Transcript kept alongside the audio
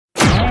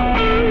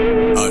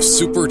a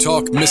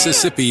SuperTalk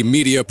Mississippi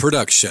media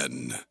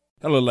production.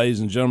 Hello, ladies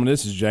and gentlemen.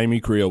 This is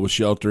Jamie Creel with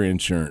Shelter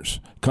Insurance.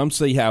 Come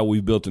see how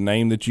we've built a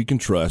name that you can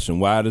trust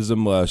and why it is a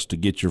must to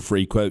get your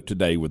free quote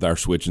today with our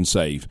Switch and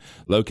Save.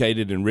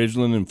 Located in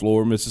Ridgeland and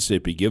Flora,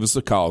 Mississippi. Give us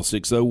a call,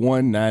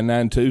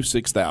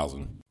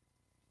 601-992-6000.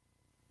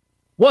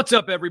 What's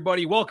up,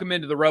 everybody? Welcome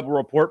into the Rebel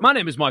Report. My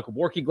name is Michael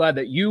Borky. Glad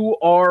that you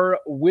are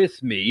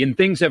with me. And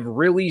things have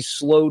really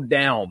slowed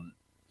down,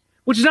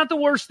 which is not the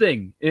worst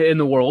thing in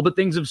the world, but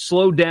things have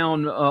slowed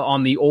down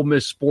on the Ole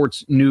Miss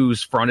sports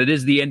news front. It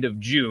is the end of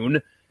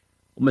June.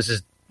 Ole Miss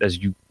is, as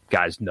you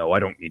guys know, I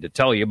don't need to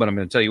tell you, but I'm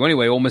going to tell you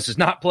anyway, Ole Miss is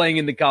not playing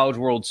in the College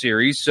World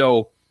Series.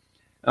 So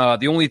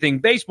the only thing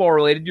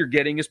baseball-related you're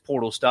getting is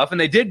portal stuff.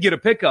 And they did get a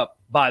pickup,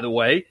 by the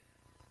way.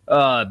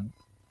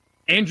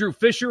 Andrew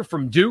Fisher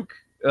from Duke,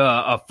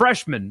 a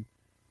freshman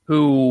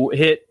who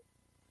hit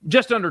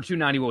just under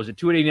 290, what was it,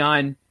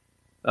 289,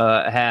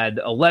 had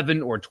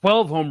 11 or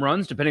 12 home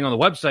runs, depending on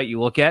the website you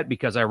look at,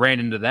 because I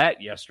ran into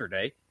that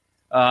yesterday.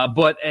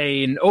 But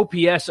an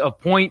OPS of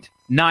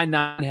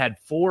 .99, had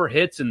 4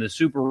 hits in the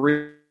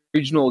Super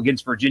Regional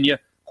against Virginia.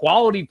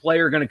 Quality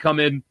player, going to come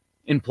in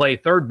and play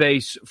third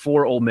base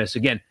for Ole Miss.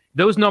 Again,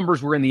 those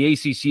numbers were in the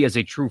ACC as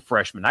a true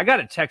freshman. I got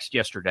a text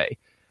yesterday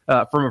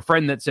from a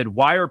friend that said,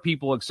 why are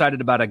people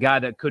excited about a guy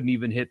that couldn't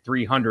even hit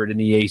 300 in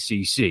the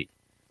ACC?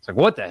 It's like,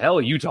 what the hell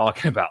are you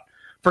talking about?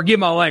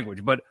 Forgive my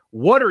language, but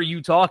what are you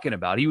talking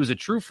about? He was a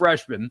true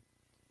freshman,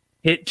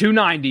 hit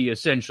 290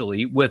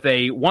 essentially with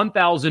a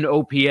 1,000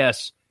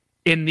 OPS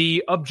in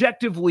the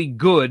objectively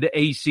good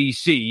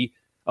ACC,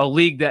 a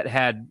league that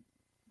had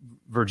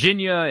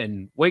Virginia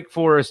and Wake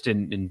Forest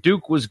and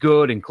Duke was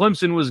good and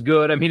Clemson was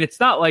good. I mean, it's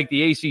not like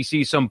the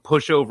ACC, some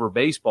pushover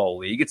baseball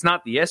league. It's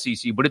not the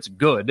SEC, but it's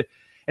good.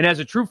 And as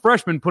a true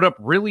freshman, put up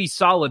really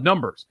solid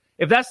numbers.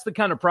 If that's the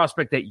kind of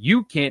prospect that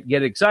you can't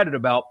get excited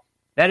about,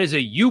 that is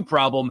a you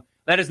problem.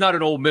 That is not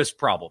an Ole Miss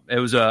problem. It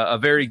was a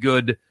very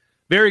good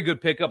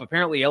pickup.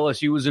 Apparently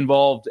LSU was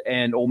involved,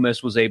 and Ole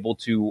Miss was able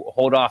to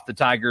hold off the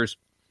Tigers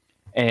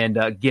and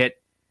get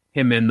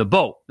him in the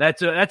boat.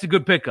 That's a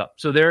good pickup.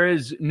 So there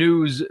is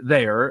news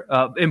there,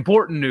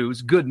 important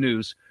news, good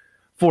news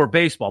for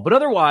baseball. But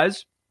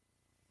otherwise,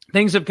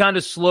 things have kind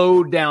of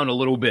slowed down a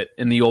little bit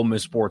in the Ole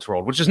Miss sports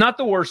world, which is not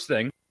the worst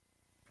thing.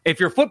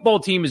 If your football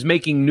team is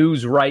making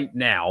news right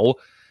now,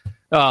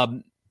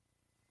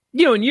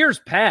 in years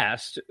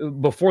past,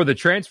 before the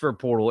transfer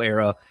portal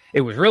era,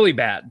 it was really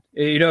bad.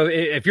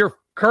 If your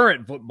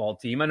current football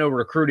team, I know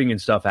recruiting and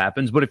stuff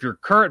happens, but if your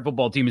current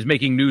football team is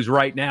making news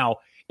right now,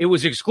 it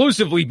was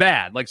exclusively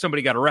bad, like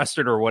somebody got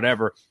arrested or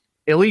whatever.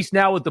 At least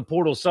now with the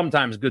portal,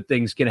 sometimes good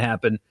things can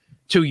happen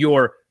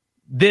to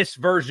this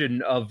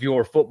version of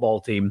your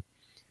football team.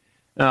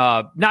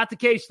 Not the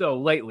case, though,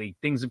 lately.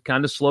 Things have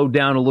kind of slowed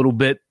down a little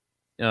bit.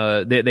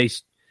 They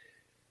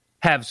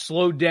have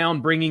slowed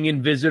down bringing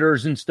in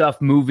visitors and stuff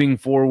moving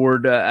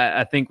forward.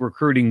 I think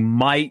recruiting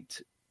might,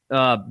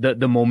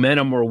 the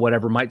momentum or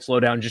whatever might slow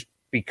down just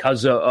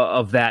because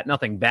of that.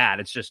 Nothing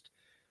bad. It's just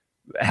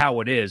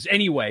how it is.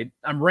 Anyway,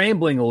 I'm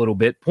rambling a little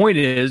bit. Point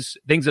is,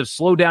 things have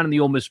slowed down in the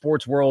Ole Miss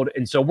sports world.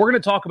 And so we're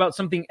going to talk about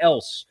something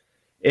else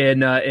in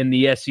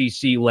the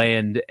SEC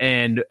land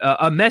and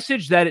a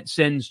message that it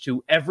sends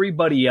to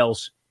everybody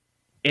else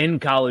in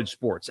college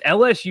sports.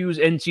 LSU's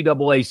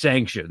NCAA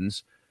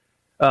sanctions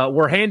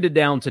were handed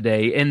down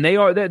today, and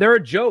they're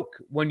a joke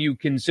when you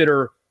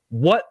consider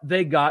what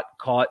they got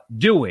caught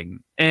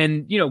doing.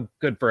 And,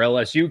 good for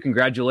LSU.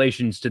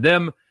 Congratulations to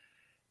them.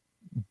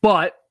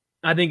 But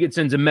I think it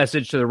sends a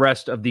message to the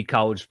rest of the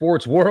college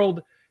sports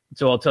world.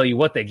 So I'll tell you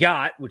what they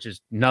got, which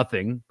is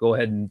nothing. Go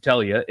ahead and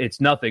tell you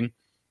it's nothing.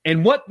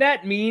 And what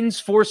that means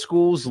for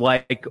schools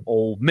like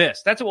Ole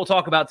Miss. That's what we'll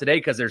talk about today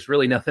because there's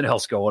really nothing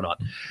else going on.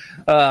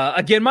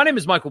 Again, my name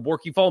is Michael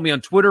Borky. Follow me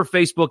on Twitter,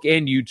 Facebook,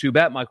 and YouTube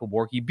at Michael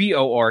Borky,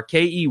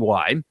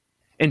 Borkey.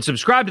 And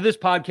subscribe to this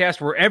podcast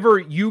wherever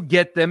you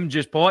get them.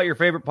 Just pull out your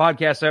favorite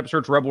podcast app,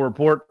 search Rebel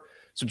Report,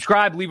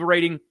 subscribe, leave a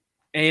rating,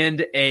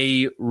 and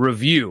a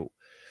review.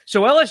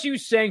 So LSU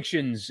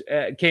sanctions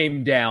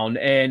came down,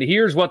 and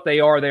here's what they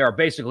are. They are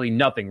basically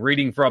nothing.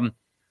 Reading from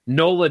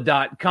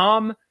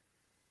NOLA.com.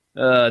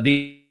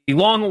 The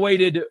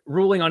long-awaited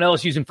ruling on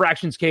LSU's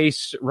infractions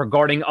case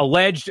regarding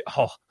alleged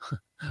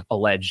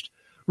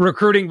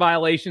recruiting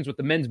violations with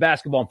the men's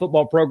basketball and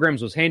football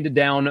programs was handed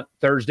down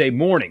Thursday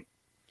morning.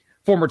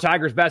 Former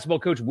Tigers basketball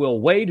coach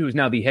Will Wade, who's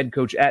now the head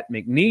coach at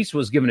McNeese,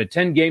 was given a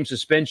 10-game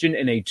suspension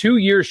and a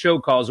 2-year show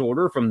cause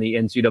order from the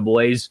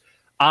NCAA's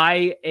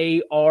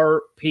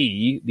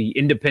IARP, the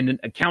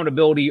Independent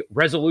Accountability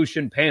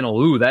Resolution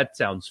Panel. Ooh, that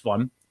sounds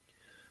fun.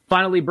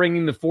 Finally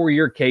bringing the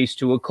 4-year case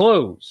to a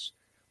close.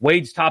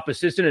 Wade's top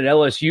assistant at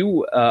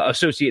LSU,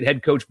 associate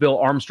head coach Bill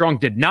Armstrong,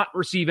 did not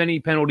receive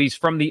any penalties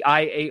from the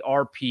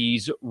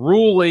IARP's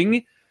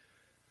ruling.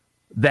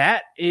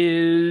 That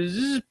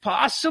is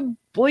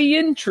possibly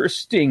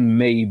interesting,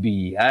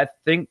 maybe. I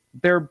think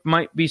there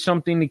might be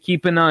something to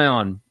keep an eye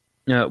on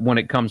when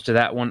it comes to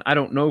that one. I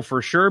don't know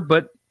for sure,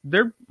 but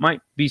there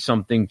might be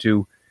something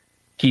to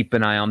keep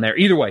an eye on there.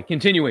 Either way,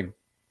 continuing.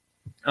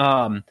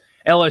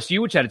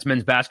 LSU, which had its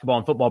men's basketball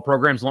and football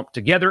programs lumped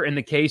together in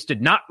the case,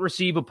 did not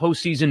receive a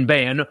postseason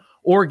ban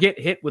or get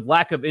hit with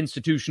lack of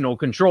institutional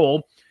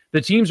control.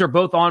 The teams are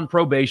both on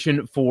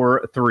probation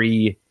for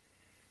 3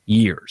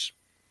 years.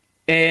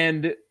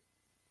 And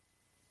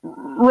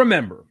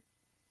remember,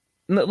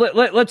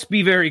 let's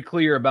be very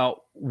clear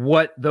about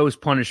what those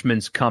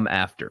punishments come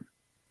after.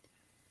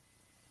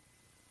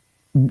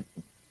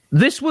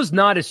 This was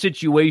not a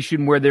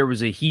situation where there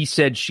was a he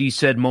said, she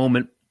said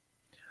moment,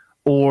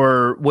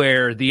 or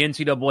where the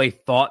NCAA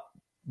thought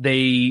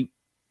they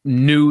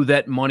knew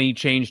that money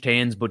changed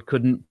hands but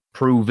couldn't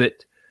prove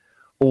it.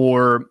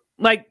 Or,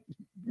 like,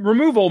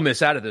 remove Ole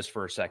Miss out of this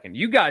for a second.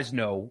 You guys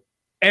know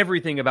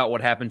everything about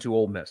what happened to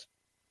Ole Miss.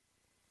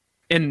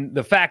 And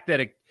the fact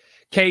that a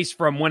case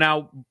from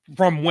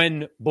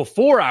when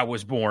before I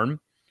was born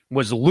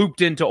was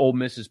looped into Ole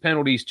Miss's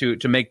penalties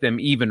to make them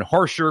even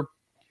harsher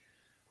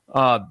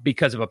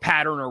because of a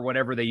pattern or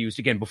whatever they used.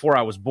 Again, before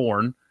I was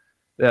born,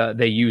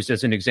 they used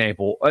as an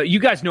example. You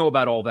guys know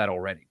about all that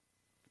already.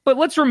 But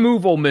let's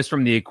remove Ole Miss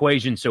from the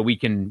equation so we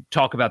can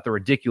talk about the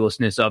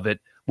ridiculousness of it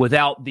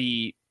without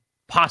the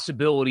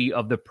possibility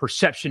of the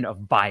perception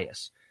of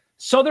bias.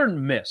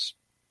 Southern Miss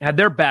had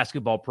their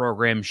basketball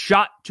program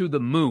shot to the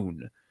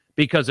moon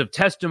because of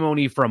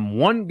testimony from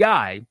one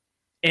guy,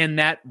 and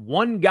that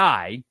one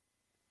guy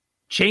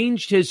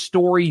changed his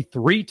story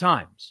 3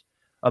 times.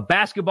 A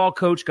basketball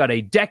coach got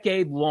a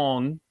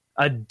decade-long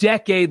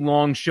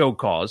show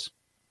cause,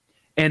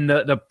 and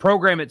the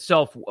program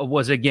itself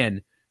was,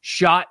 again,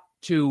 shot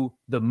to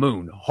the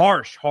moon.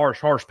 Harsh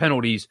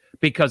penalties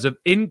because of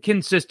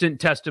inconsistent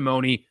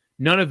testimony.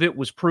 None of it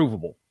was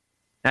provable.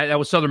 That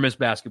was Southern Miss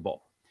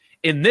basketball.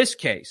 In this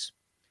case,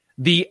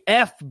 the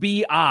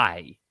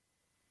FBI,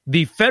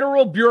 the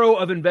Federal Bureau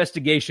of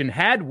Investigation,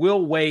 had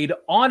Will Wade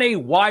on a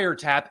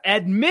wiretap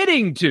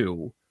admitting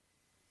to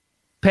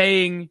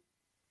paying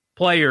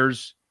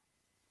players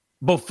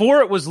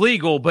before it was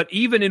legal, but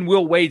even in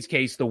Will Wade's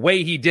case, the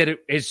way he did it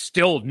is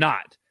still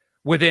not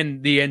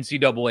within the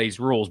NCAA's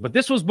rules. But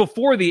this was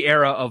before the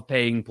era of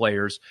paying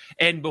players.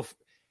 And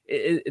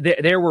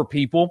there were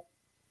people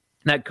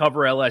that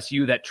cover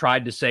LSU that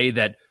tried to say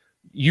that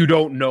you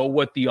don't know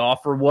what the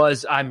offer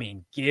was. I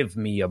mean, give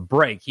me a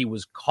break. He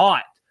was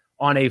caught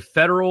on a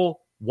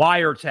federal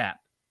wiretap.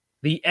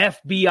 The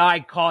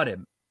FBI caught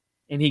him,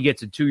 and he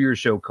gets a 2-year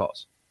show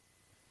cause.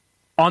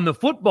 On the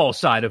football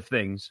side of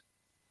things,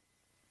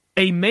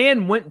 a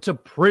man went to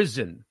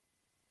prison,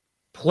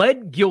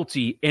 pled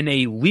guilty in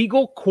a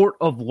legal court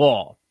of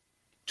law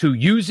to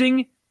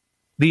using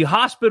the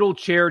hospital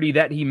charity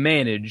that he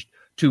managed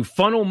to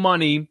funnel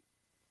money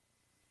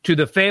to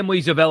the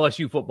families of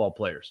LSU football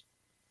players.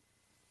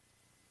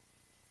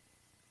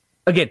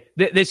 Again,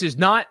 this is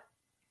not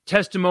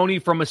testimony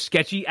from a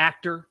sketchy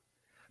actor.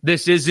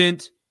 This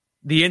isn't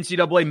the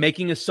NCAA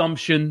making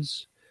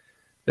assumptions.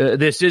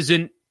 This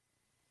isn't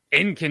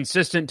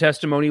inconsistent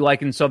testimony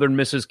like in Southern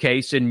Miss's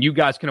case, and you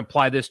guys can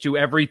apply this to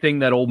everything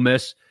that Ole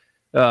Miss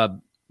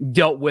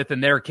dealt with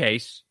in their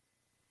case.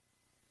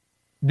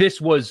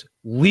 This was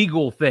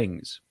legal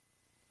things,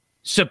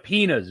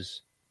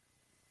 subpoenas,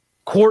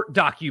 court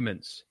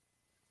documents,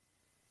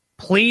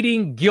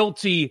 pleading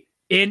guilty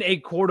in a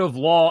court of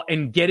law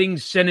and getting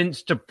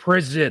sentenced to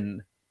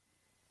prison.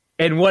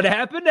 And what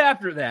happened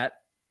after that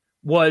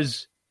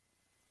was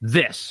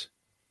this.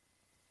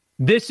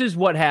 This is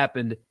what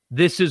happened.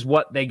 This is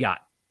what they got.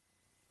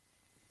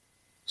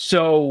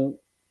 So,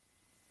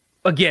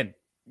 again,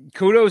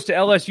 kudos to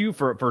LSU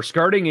for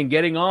skirting and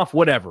getting off,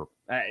 whatever.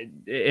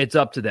 It's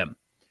up to them.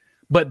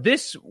 But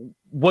this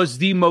was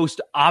the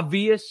most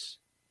obvious,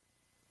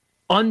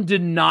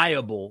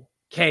 undeniable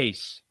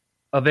case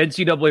of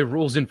NCAA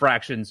rules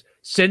infractions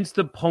since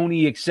the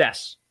Pony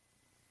Excess.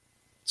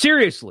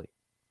 Seriously,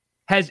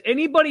 has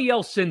anybody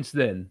else since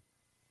then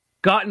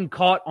gotten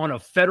caught on a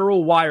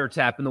federal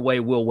wiretap in the way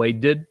Will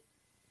Wade did?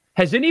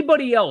 Has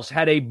anybody else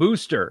had a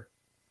booster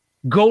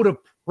go to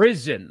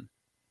prison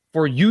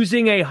for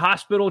using a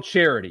hospital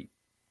charity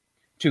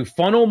to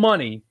funnel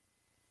money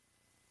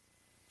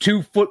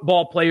to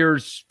football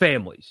players'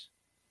 families?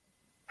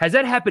 Has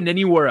that happened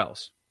anywhere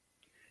else?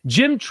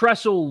 Jim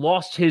Tressel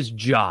lost his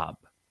job.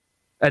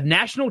 A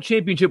national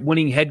championship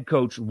winning head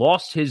coach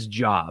lost his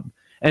job,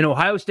 and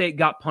Ohio State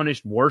got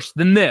punished worse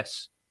than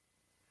this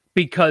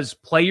because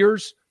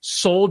players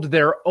sold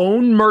their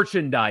own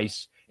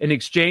merchandise in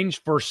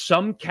exchange for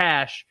some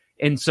cash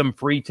and some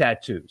free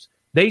tattoos.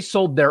 They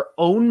sold their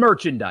own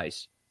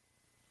merchandise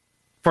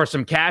for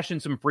some cash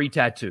and some free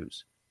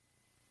tattoos.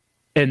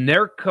 And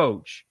their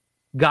coach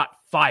got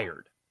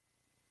fired.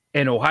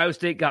 And Ohio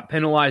State got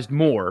penalized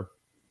more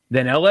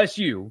than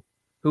LSU,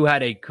 who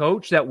had a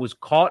coach that was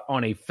caught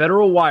on a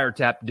federal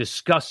wiretap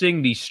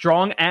discussing the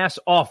strong-ass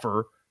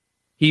offer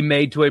he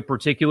made to a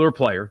particular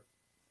player.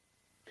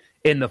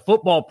 And the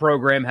football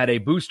program had a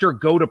booster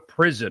go to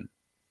prison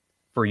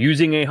for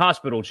using a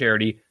hospital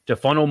charity to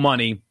funnel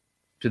money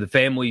to the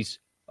families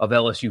of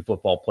LSU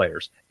football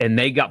players. And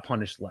they got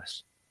punished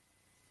less.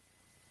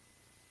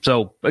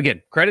 So,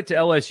 again, credit to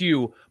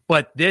LSU,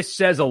 but this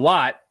says a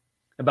lot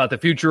about the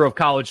future of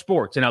college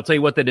sports. And I'll tell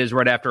you what that is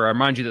right after I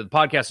remind you that the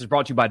podcast is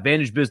brought to you by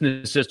Advantage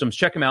Business Systems.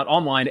 Check them out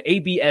online.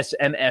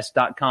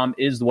 absms.com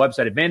is the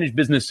website. Advantage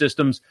Business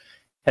Systems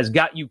has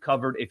got you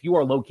covered if you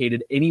are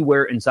located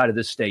anywhere inside of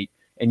this state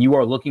and you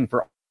are looking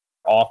for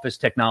office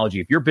technology.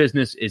 If your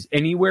business is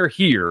anywhere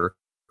here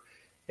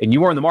and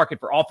you are in the market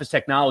for office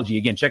technology,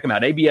 again, check them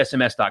out,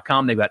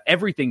 absms.com. They've got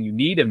everything you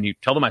need. And you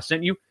tell them I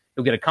sent you,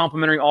 you'll get a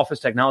complimentary office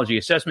technology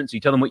assessment. So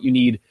you tell them what you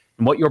need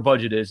and what your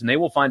budget is, and they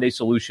will find a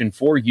solution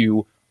for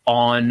you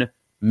on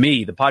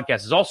me. The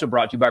podcast is also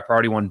brought to you by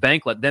Priority One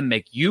Bank. Let them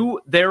make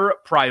you their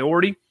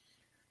priority.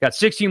 Got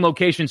 16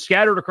 locations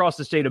scattered across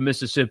the state of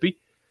Mississippi.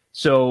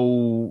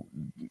 So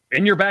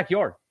in your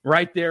backyard,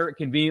 right there,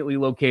 conveniently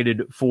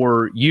located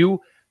for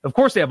you. Of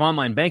course, they have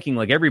online banking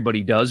like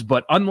everybody does,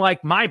 but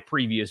unlike my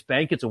previous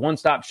bank, it's a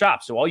one-stop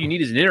shop. So all you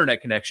need is an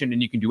internet connection,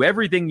 and you can do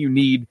everything you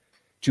need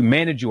to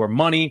manage your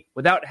money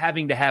without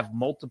having to have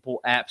multiple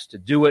apps to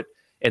do it.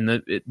 And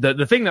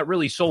the thing that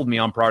really sold me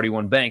on Priority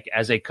One Bank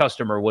as a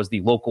customer was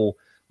the local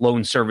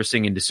loan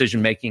servicing and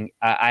decision-making.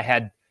 I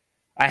had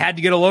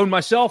to get a loan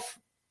myself.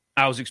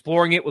 I was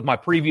exploring it with my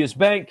previous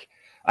bank.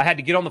 I had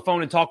to get on the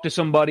phone and talk to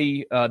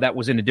somebody that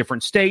was in a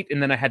different state,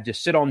 and then I had to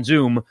sit on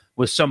Zoom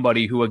with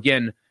somebody who,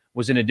 again,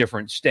 was in a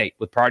different state.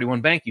 With Priority One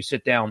Bank, you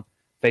sit down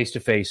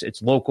face-to-face.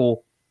 It's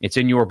local. It's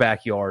in your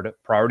backyard.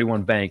 Priority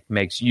One Bank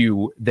makes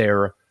you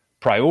their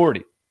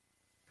priority.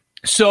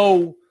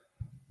 So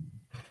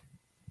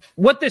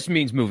what this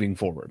means moving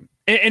forward,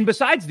 and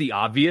besides the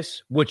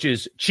obvious, which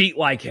is cheat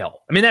like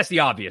hell. I mean, that's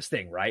the obvious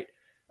thing, right?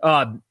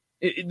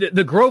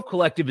 The Grove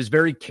Collective is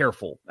very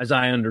careful, as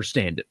I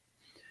understand it.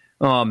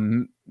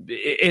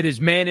 It is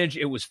managed,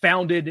 it was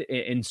founded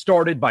and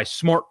started by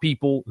smart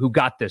people who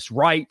got this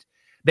right.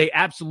 They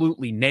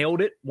absolutely nailed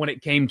it when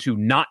it came to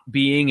not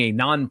being a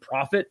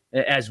nonprofit,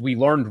 as we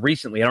learned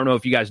recently. I don't know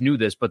if you guys knew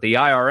this, but the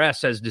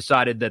IRS has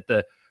decided that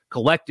the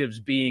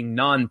collectives being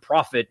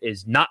nonprofit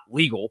is not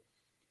legal.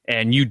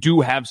 And you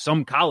do have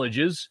some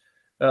colleges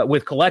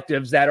with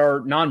collectives that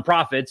are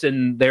nonprofits,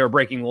 and they are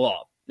breaking the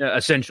law,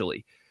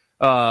 essentially.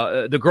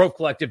 The Grove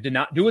Collective did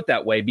not do it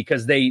that way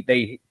because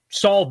they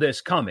saw this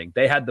coming.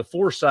 They had the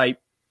foresight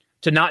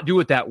to not do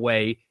it that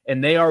way,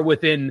 and they are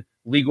within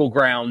legal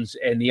grounds,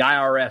 and the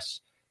IRS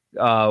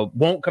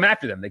won't come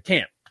after them. They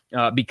can't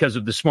because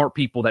of the smart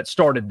people that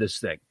started this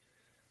thing.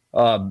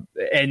 And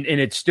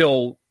it's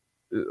still,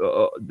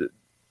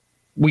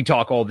 we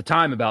talk all the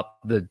time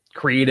about the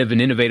creative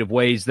and innovative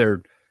ways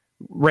they're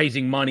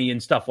raising money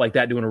and stuff like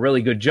that, doing a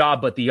really good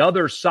job. But the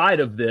other side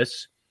of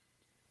this,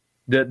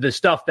 the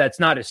stuff that's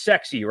not as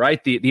sexy,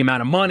 right? The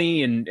amount of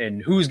money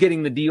and who's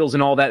getting the deals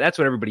and all that, that's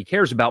what everybody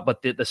cares about.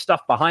 But the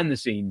stuff behind the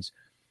scenes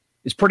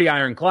is pretty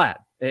ironclad.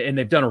 And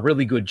they've done a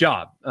really good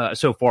job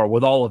so far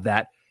with all of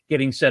that,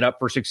 getting set up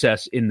for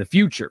success in the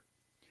future.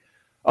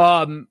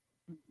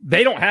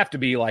 They don't have to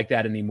be like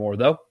that anymore,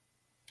 though.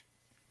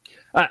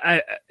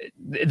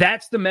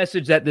 That's the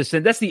message that this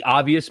sends. That's the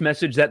obvious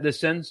message that this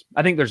sends.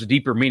 I think there's a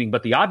deeper meaning,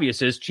 but the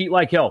obvious is cheat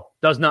like hell.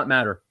 Does not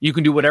matter. You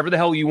can do whatever the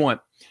hell you want.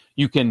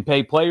 You can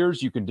pay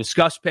players. You can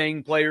discuss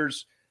paying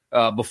players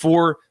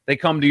before they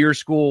come to your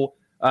school.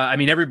 I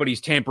mean, everybody's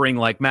tampering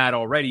like mad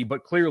already,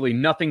 but clearly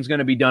nothing's going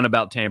to be done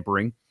about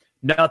tampering.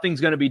 Nothing's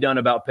going to be done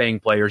about paying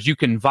players. You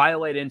can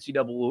violate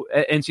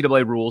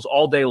NCAA rules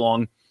all day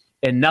long,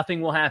 and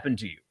nothing will happen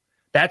to you.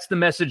 That's the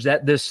message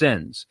that this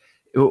sends.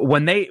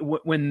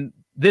 When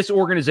this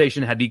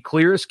organization had the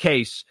clearest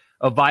case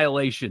of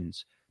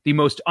violations, the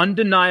most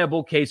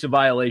undeniable case of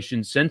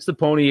violations since the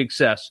Pony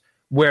Excess,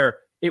 where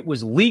it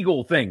was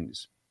legal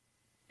things.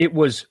 It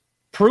was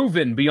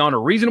proven beyond a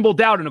reasonable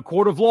doubt in a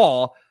court of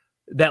law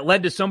that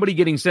led to somebody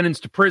getting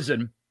sentenced to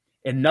prison,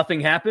 and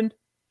nothing happened.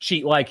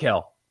 Cheat like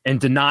hell and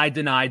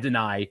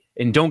deny,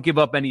 and don't give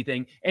up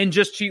anything and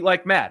just cheat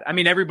like mad. I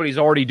mean, everybody's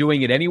already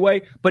doing it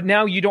anyway, but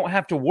now you don't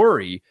have to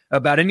worry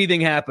about anything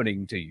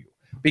happening to you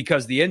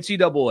because the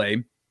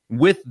NCAA,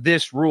 with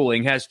this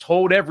ruling, has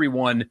told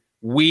everyone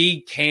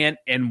we can't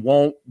and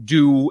won't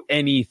do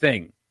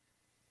anything.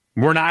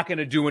 We're not going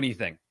to do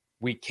anything.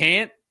 We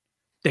can't.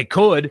 They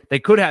could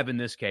have in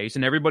this case,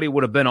 and everybody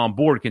would have been on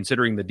board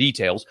considering the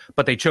details,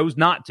 but they chose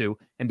not to.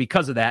 And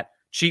because of that,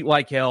 cheat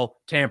like hell,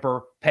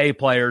 tamper, pay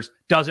players,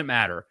 doesn't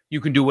matter. You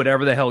can do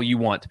whatever the hell you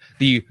want.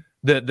 The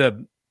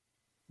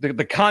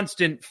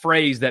constant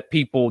phrase that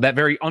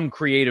very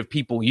uncreative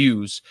people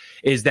use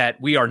is that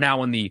we are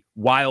now in the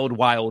wild,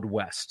 wild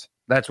west.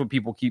 That's what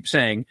people keep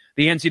saying.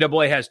 The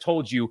NCAA has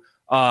told you,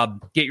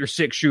 get your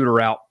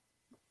 6-shooter out.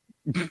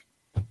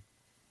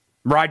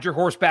 Ride your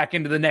horse back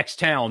into the next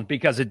town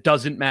because it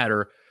doesn't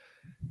matter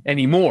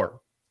anymore.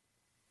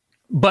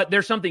 But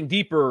there's something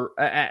deeper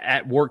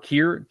at work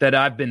here that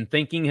I've been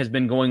thinking has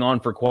been going on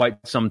for quite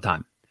some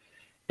time.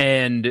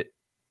 And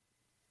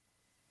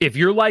if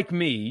you're like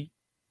me,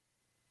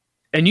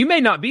 and you may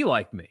not be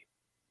like me,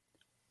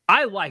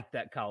 I like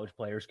that college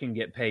players can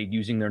get paid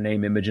using their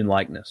name, image, and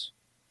likeness.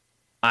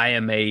 I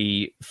am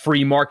a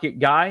free market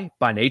guy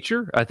by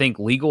nature. I think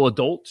legal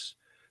adults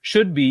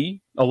should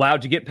be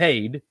allowed to get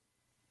paid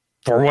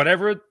for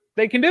whatever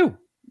they can do.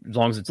 as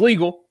long as it's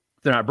legal,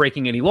 if they're not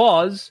breaking any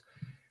laws,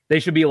 they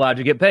should be allowed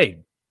to get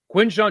paid.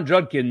 Quinshon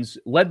Judkins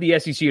led the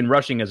SEC in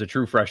rushing as a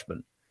true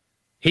freshman.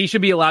 He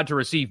should be allowed to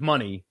receive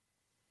money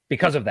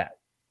because of that,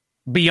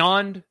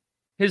 beyond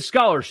his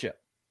scholarship.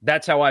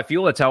 That's how I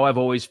feel. That's how I've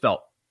always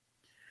felt.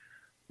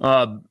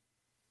 Because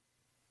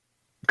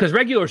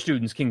regular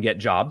students can get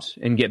jobs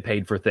and get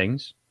paid for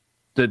things.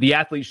 The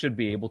athletes should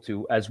be able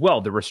to as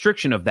well. The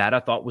restriction of that, I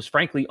thought, was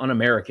frankly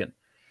un-American,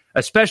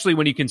 especially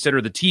when you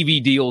consider the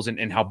TV deals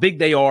and how big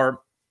they are,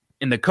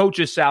 and the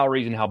coaches'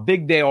 salaries and how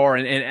big they are,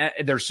 and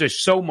there's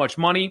just so much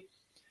money.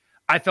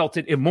 I felt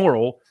it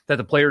immoral that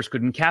the players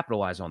couldn't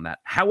capitalize on that.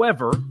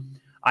 However,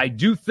 I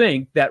do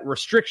think that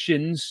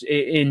restrictions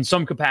in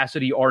some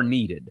capacity are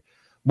needed,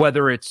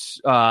 whether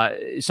it's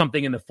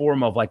something in the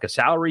form of like a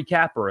salary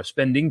cap or a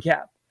spending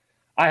cap.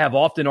 I have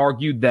often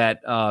argued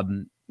that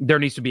there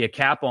needs to be a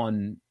cap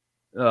on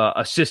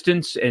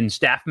assistants and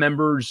staff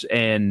members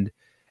and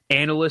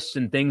analysts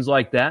and things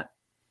like that.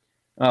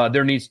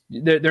 There needs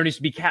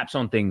to be caps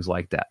on things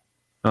like that.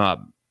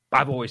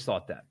 I've always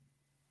thought that.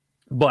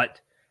 But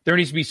there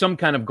needs to be some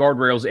kind of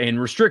guardrails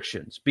and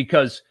restrictions,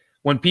 because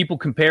when people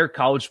compare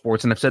college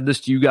sports, and I've said this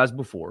to you guys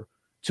before,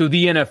 to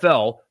the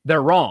NFL,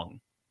 they're wrong.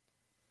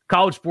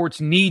 College sports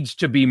needs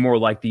to be more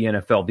like the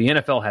NFL. The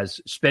NFL has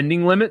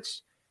spending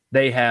limits.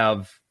 They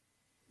have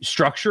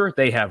structure.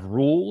 They have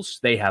rules.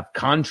 They have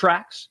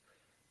contracts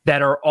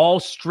that are all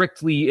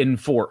strictly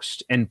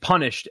enforced and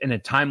punished in a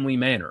timely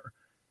manner.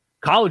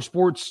 College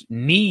sports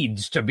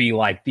needs to be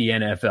like the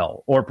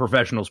NFL or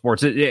professional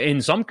sports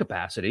in some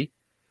capacity.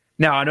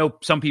 Now, I know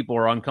some people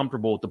are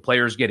uncomfortable with the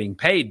players getting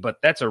paid, but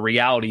that's a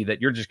reality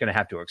that you're just going to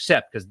have to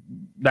accept, because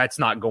that's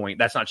not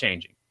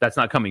changing. That's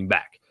not coming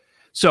back.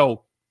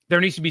 So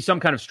there needs to be some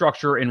kind of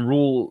structure and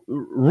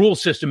rule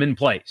system in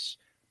place,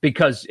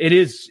 because it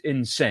is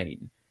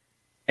insane.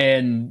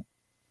 And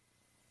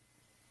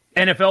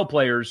NFL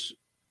players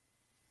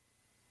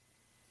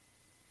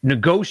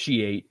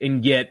negotiate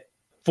and get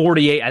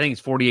 48, I think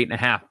it's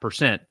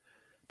 48.5%.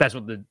 That's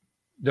what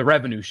the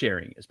revenue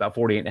sharing is, about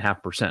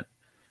 48.5%.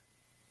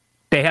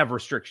 They have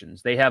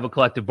restrictions. They have a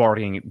collective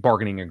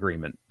bargaining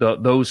agreement,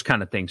 those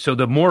kind of things. So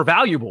the more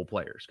valuable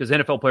players, because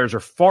NFL players are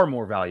far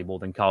more valuable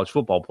than college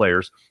football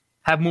players,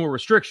 have more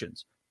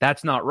restrictions.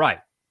 That's not right.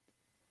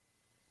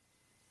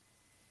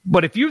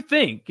 But if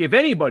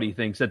anybody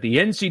thinks that the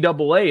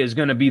NCAA is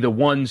going to be the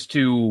ones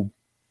to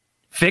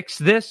fix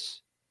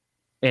this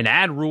and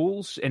add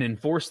rules and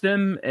enforce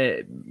them,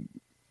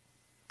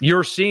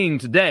 you're seeing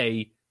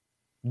today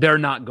they're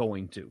not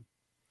going to.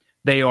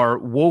 They are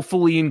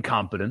woefully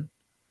incompetent,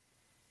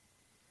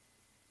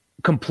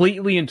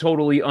 completely and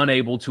totally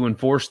unable to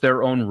enforce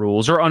their own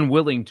rules, or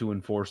unwilling to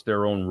enforce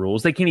their own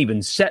rules. They can't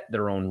even set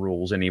their own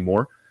rules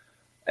anymore.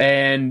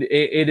 And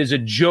it is a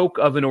joke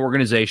of an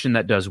organization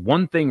that does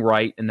one thing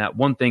right, and that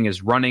one thing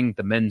is running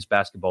the men's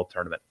basketball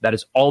tournament. That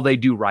is all they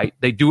do right.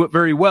 They do it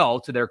very well,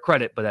 to their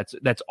credit, but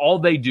that's all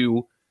they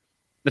do.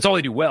 That's all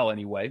they do well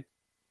anyway.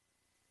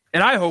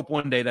 And I hope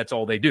one day that's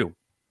all they do.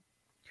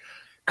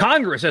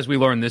 Congress, as we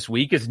learned this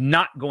week, is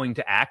not going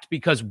to act,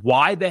 because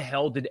why the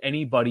hell did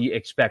anybody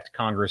expect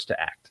Congress to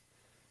act?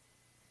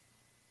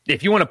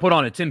 If you want to put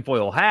on a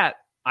tinfoil hat,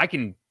 I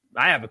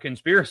have a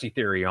conspiracy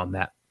theory on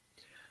that.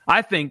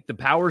 I think the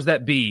powers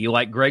that be,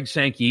 like Greg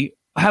Sankey,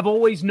 have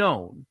always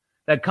known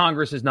that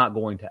Congress is not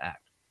going to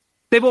act.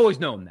 They've always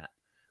known that,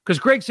 because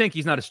Greg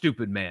Sankey's not a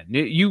stupid man.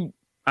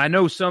 I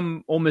know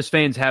some Ole Miss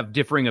fans have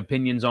differing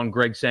opinions on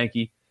Greg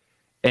Sankey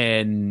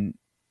and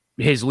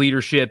his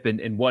leadership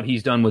and what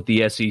he's done with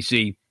the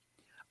SEC.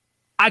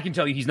 I can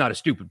tell you he's not a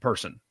stupid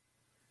person.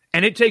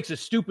 And it takes a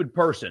stupid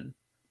person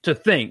to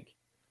think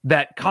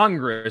that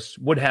Congress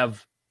would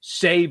have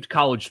saved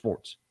college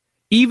sports.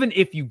 Even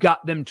if you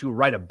got them to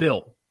write a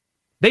bill,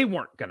 they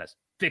weren't going to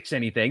fix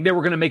anything. They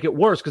were going to make it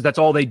worse, because that's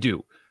all they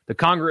do.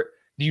 The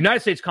United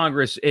States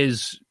Congress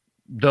is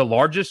the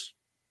largest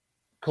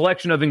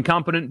collection of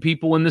incompetent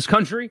people in this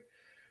country.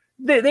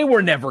 They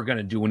were never going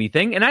to do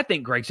anything. And I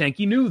think Greg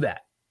Sankey knew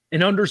that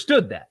and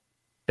understood that.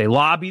 They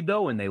lobbied,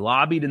 though, and they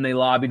lobbied, and they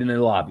lobbied, and they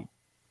lobbied.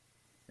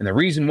 And the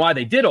reason why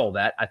they did all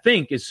that, I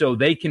think, is so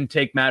they can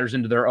take matters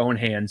into their own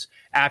hands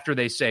after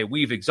they say,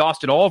 we've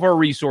exhausted all of our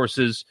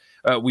resources.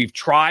 We've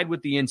tried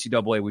with the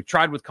NCAA. We've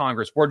tried with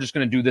Congress. We're just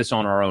going to do this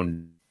on our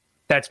own.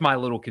 That's my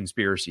little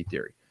conspiracy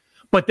theory.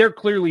 But they're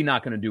clearly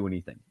not going to do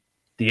anything.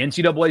 The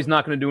NCAA is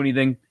not going to do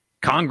anything.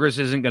 Congress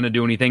isn't going to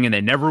do anything, and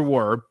they never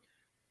were.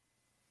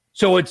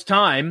 So it's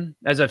time,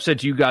 as I've said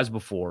to you guys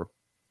before,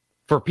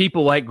 for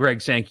people like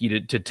Greg Sankey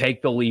to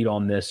take the lead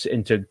on this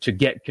and to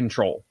get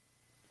control.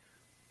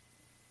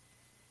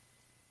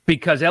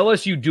 Because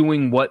LSU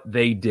doing what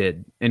they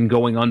did and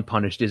going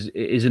unpunished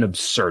is an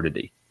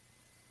absurdity.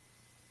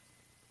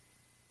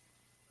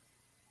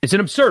 It's an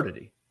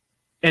absurdity.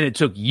 And it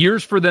took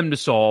years for them to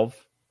solve.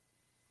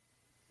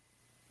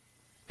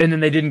 And then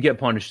they didn't get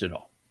punished at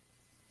all.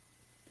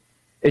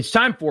 It's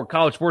time for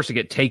college sports to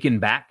get taken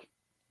back.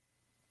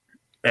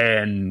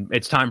 And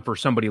it's time for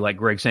somebody like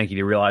Greg Sankey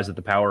to realize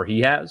the power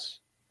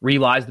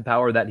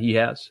that he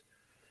has,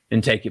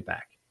 and take it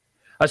back.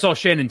 I saw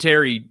Shannon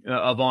Terry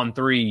of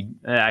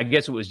On3, I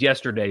guess it was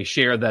yesterday,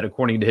 share that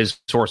according to his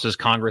sources,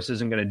 Congress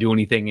isn't going to do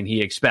anything, and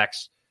he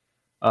expects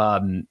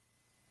the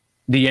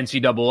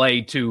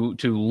NCAA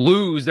to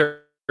lose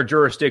their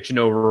jurisdiction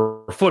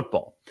over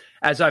football.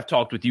 As I've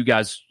talked with you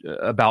guys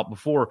about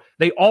before,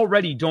 they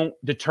already don't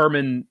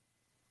determine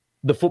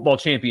the football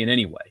champion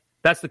anyway.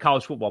 That's the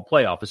college football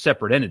playoff, a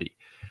separate entity.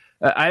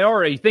 I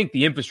already think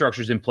the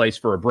infrastructure is in place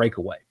for a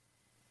breakaway.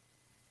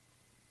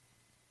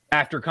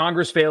 After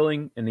Congress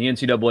failing and the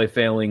NCAA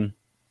failing,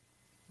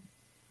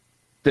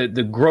 the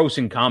gross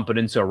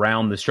incompetence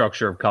around the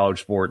structure of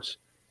college sports,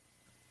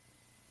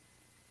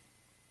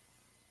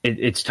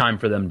 it's time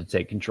for them to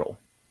take control.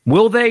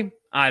 Will they?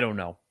 I don't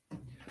know.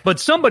 But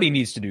somebody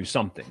needs to do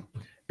something,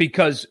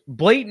 because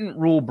blatant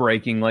rule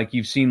breaking like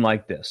you've seen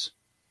like this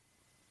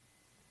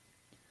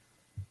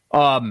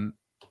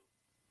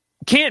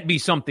can't be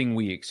something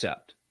we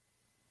accept.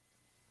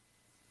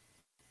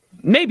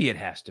 Maybe it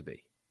has to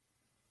be.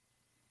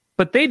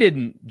 But they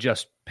didn't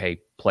just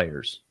pay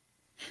players.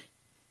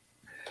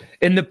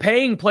 In the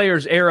paying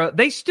players era,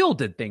 they still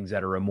did things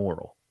that are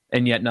immoral,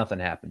 and yet nothing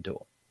happened to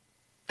them.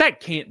 That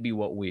can't be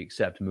what we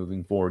accept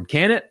moving forward,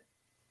 can it?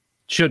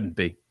 Shouldn't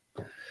be.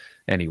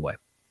 Anyway,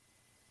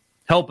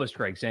 help us,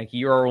 Craig Sankey.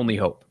 You're our only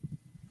hope.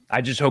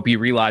 I just hope he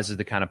realizes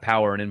the kind of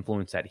power and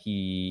influence that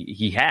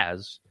he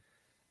has,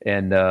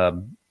 and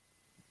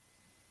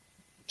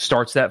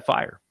starts that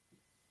fire.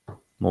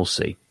 We'll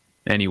see.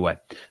 Anyway,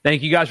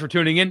 thank you guys for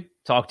tuning in.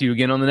 Talk to you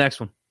again on the next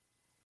one.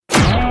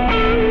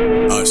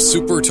 A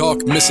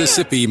SuperTalk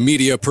Mississippi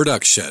media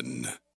production.